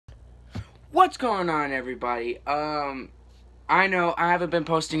What's going on, everybody? I know I haven't been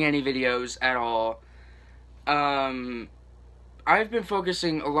posting any videos at all. I've been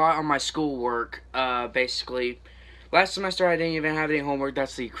focusing a lot on my schoolwork, basically. Last semester I didn't even have any homework.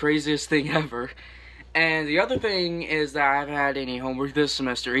 That's the craziest thing ever. And the other thing is that I haven't had any homework this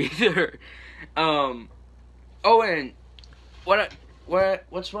semester either. Oh, and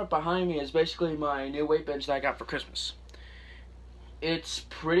what's right behind me is basically my new weight bench that I got for Christmas. It's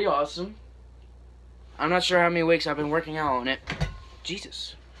pretty awesome. I'm not sure how many weeks I've been working out on it.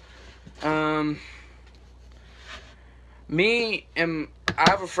 Jesus. I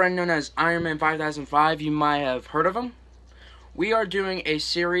have a friend known as Ironman 5005. You might have heard of him. We are doing a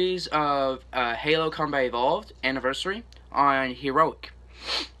series of Halo Combat Evolved Anniversary on Heroic.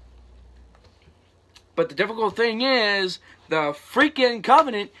 But the difficult thing is, the freaking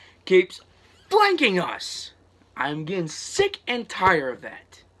Covenant keeps flanking us. I'm getting sick and tired of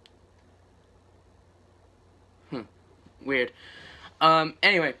that. Weird.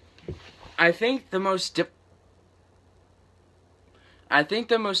 Anyway, I think the most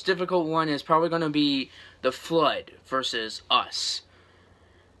difficult one is probably going to be the Flood versus us.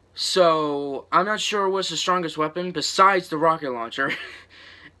 So, I'm not sure what's the strongest weapon besides the rocket launcher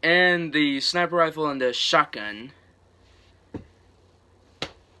and the sniper rifle and the shotgun.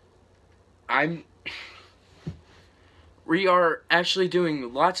 We are actually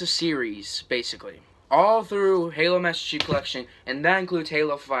doing lots of series, basically. All through Halo Master Chief Collection, and that includes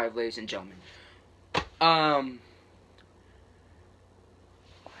Halo 5, ladies and gentlemen.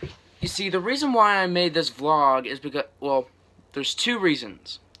 You see, the reason why I made this vlog is because, well, there's two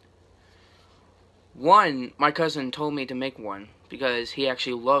reasons. One, my cousin told me to make one, because he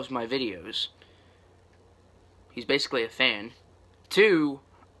actually loves my videos. He's basically a fan. Two,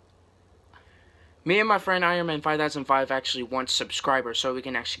 me and my friend Ironman 5005 actually want subscribers so we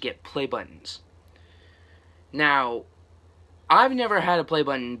can actually get play buttons. Now, I've never had a play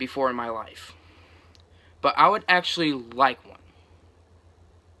button before in my life, but I would actually like one.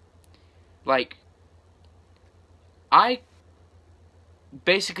 Like, I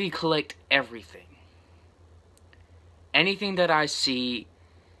basically collect everything. Anything that I see,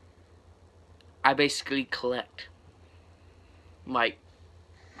 I basically collect. Like,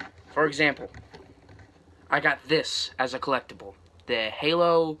 for example, I got this as a collectible. The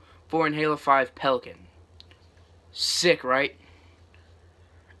Halo 4 and Halo 5 Pelican. Sick, right?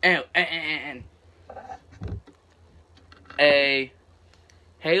 And a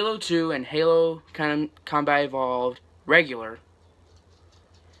Halo 2 and Halo Combat Evolved regular,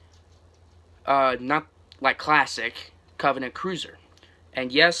 not like classic, Covenant Cruiser.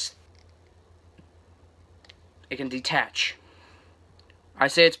 And yes, it can detach. I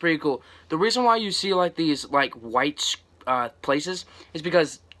say it's pretty cool. The reason why you see like these like white places is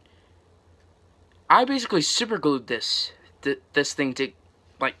because I basically superglued this thing to,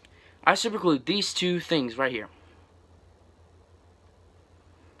 like, I superglued these two things right here.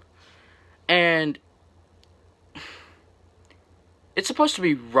 And it's supposed to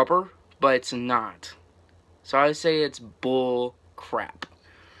be rubber, but it's not. So I say it's bull crap.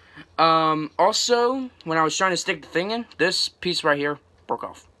 Also, when I was trying to stick the thing in, this piece right here broke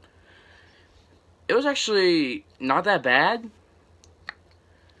off. It was actually not that bad,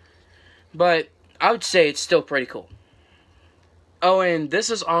 but I would say it's still pretty cool. Oh, and this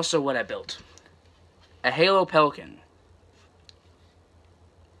is also what I built. A Halo Pelican.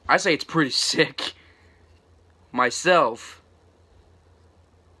 I say it's pretty sick. Myself.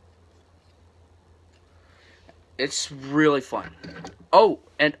 It's really fun. Oh,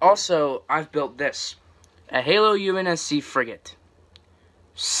 and also, I've built this. A Halo UNSC frigate.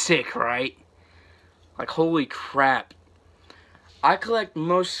 Sick, right? Like, holy crap. I collect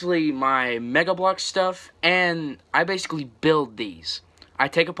mostly my Mega Block stuff, and I basically build these. I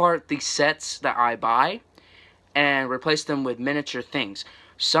take apart these sets that I buy, and replace them with miniature things.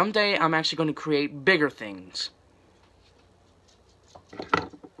 Someday, I'm actually going to create bigger things.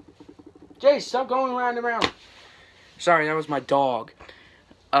 Jay, stop going round and round. Sorry, that was my dog.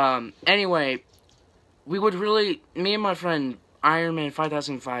 Anyway, we would really, me and my friend Ironman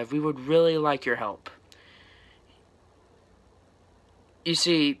 5005, we would really like your help. You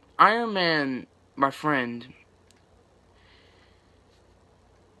see, Iron Man, my friend,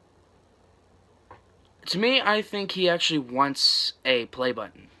 to me, I think he actually wants a play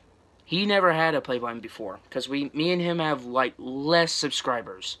button. He never had a play button before, because me and him have, like, less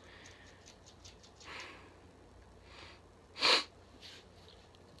subscribers.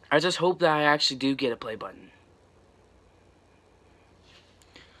 I just hope that I actually do get a play button.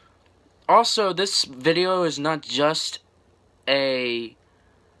 Also, this video is not just a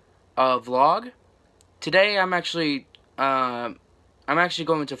vlog. Today I'm actually going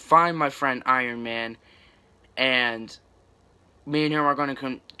to find my friend Iron Man, and me and him are going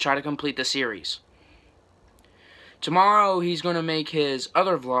to try to complete the series. Tomorrow he's going to make his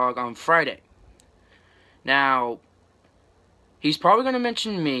other vlog on Friday. Now, he's probably going to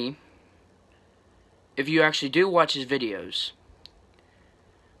mention me if you actually do watch his videos.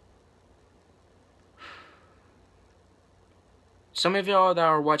 Some of y'all that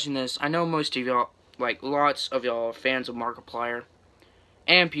are watching this, I know most of y'all, like lots of y'all, are fans of Markiplier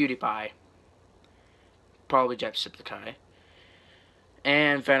and PewDiePie. Probably Jacksepticeye.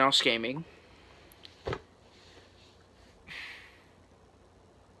 And Vanoss Gaming.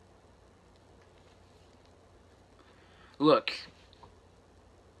 Look,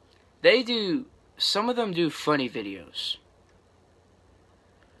 some of them do funny videos.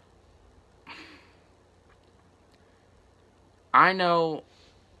 I know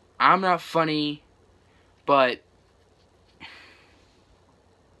I'm not funny, but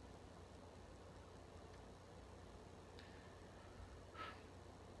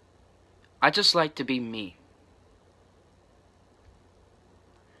I just like to be me.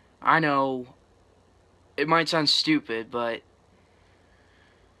 I know it might sound stupid, but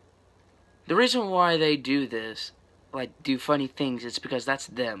the reason why they do this, like do funny things, is because that's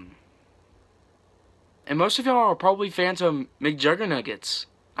them. And most of y'all are probably fans of McJuggernuggets.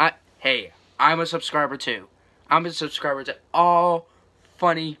 Hey, I'm a subscriber too. I'm a subscriber to all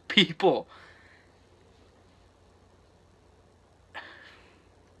funny people.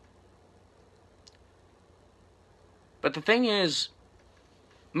 But the thing is,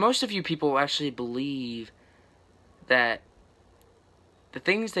 most of you people actually believe that the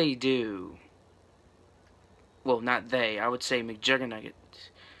things they do, well, not they, I would say McJuggernuggets,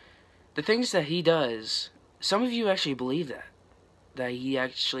 the things that he does, some of you actually believe that he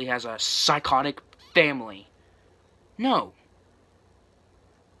actually has a psychotic family. No.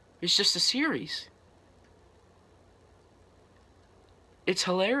 It's just a series. It's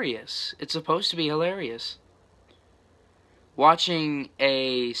hilarious. It's supposed to be hilarious. Watching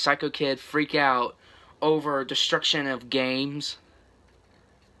a psycho kid freak out over destruction of games.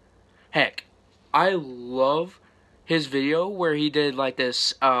 Heck, I love his video where he did like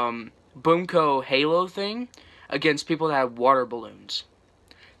this Boomco Halo thing against people that had water balloons.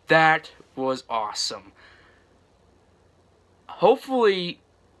 That was awesome. Hopefully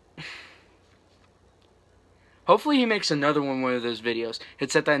he makes another one of those videos.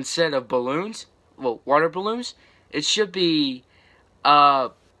 Except that instead of balloons, well, water balloons, it should be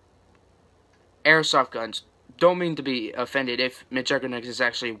airsoft guns. Don't mean to be offended if McJuggernuggets is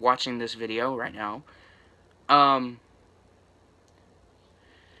actually watching this video right now.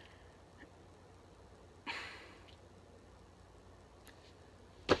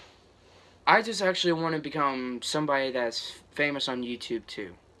 I just actually want to become somebody that's famous on YouTube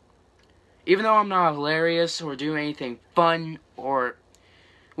too. Even though I'm not hilarious or do anything fun or...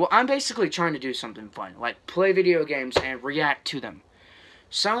 Well, I'm basically trying to do something fun. Like play video games and react to them.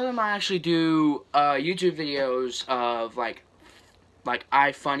 Some of them I actually do YouTube videos of like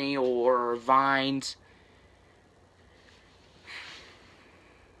iFunny or Vines.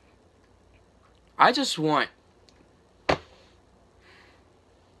 I just want...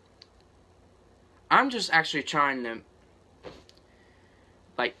 I'm just actually trying to,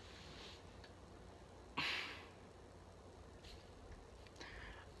 like,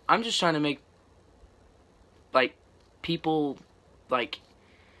 I'm just trying to make, like, people, like,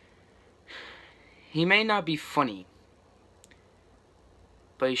 he may not be funny,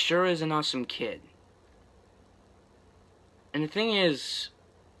 but he sure is an awesome kid. And the thing is,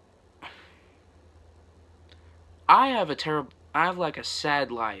 I have like a sad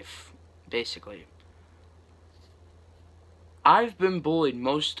life, basically. I've been bullied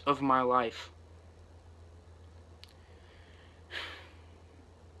most of my life.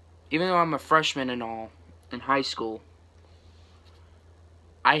 Even though I'm a freshman and all, in high school,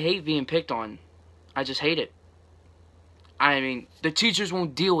 I hate being picked on. I just hate it. I mean, the teachers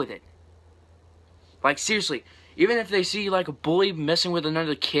won't deal with it. Like, seriously, even if they see, like, a bully messing with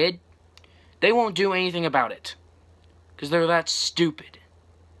another kid, they won't do anything about it. Because they're that stupid.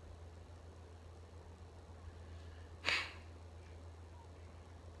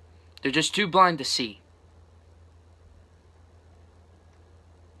 They're just too blind to see.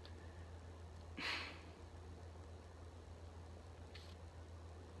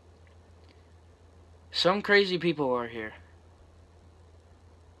 Some crazy people are here.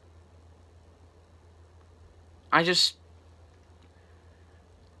 I just...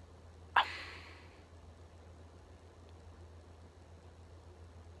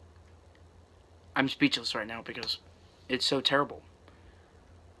 I'm speechless right now because it's so terrible.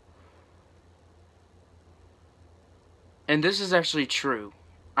 And this is actually true.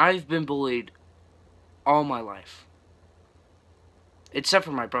 I've been bullied all my life. Except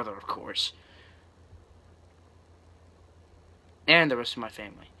for my brother, of course. And the rest of my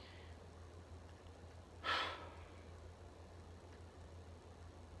family.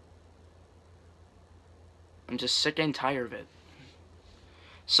 I'm just sick and tired of it.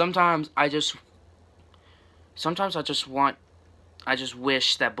 Sometimes I just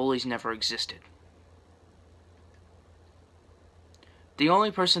wish that bullies never existed. The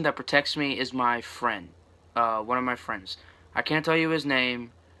only person that protects me is my friend. One of my friends. I can't tell you his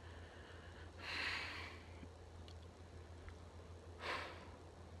name.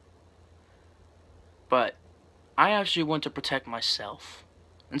 But I actually want to protect myself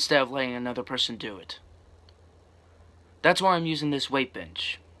instead of letting another person do it. That's why I'm using this weight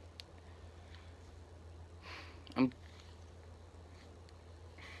bench.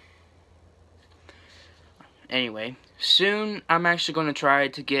 Anyway, soon I'm actually going to try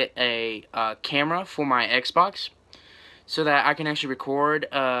to get a camera for my Xbox so that I can actually record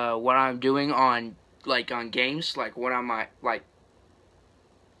what I'm doing on games, like what I might like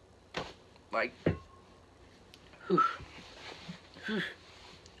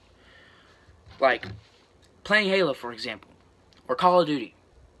playing Halo, for example, or Call of Duty.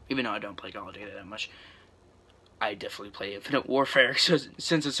 Even though I don't play Call of Duty that much, I definitely play Infinite Warfare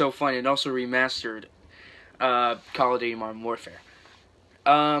since it's so fun. And also remastered Call of Duty Modern Warfare.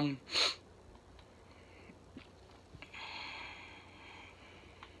 I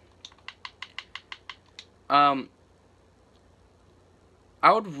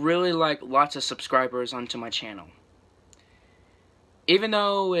would really like lots of subscribers onto my channel. Even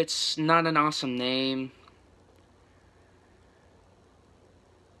though it's not an awesome name,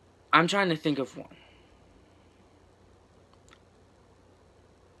 I'm trying to think of one.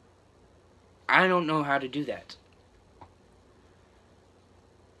 I don't know how to do that.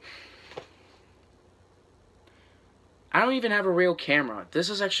 I don't even have a real camera. This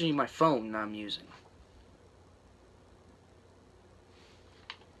is actually my phone that I'm using.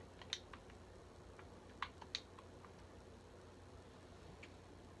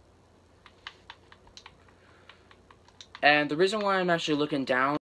 And the reason why I'm actually looking down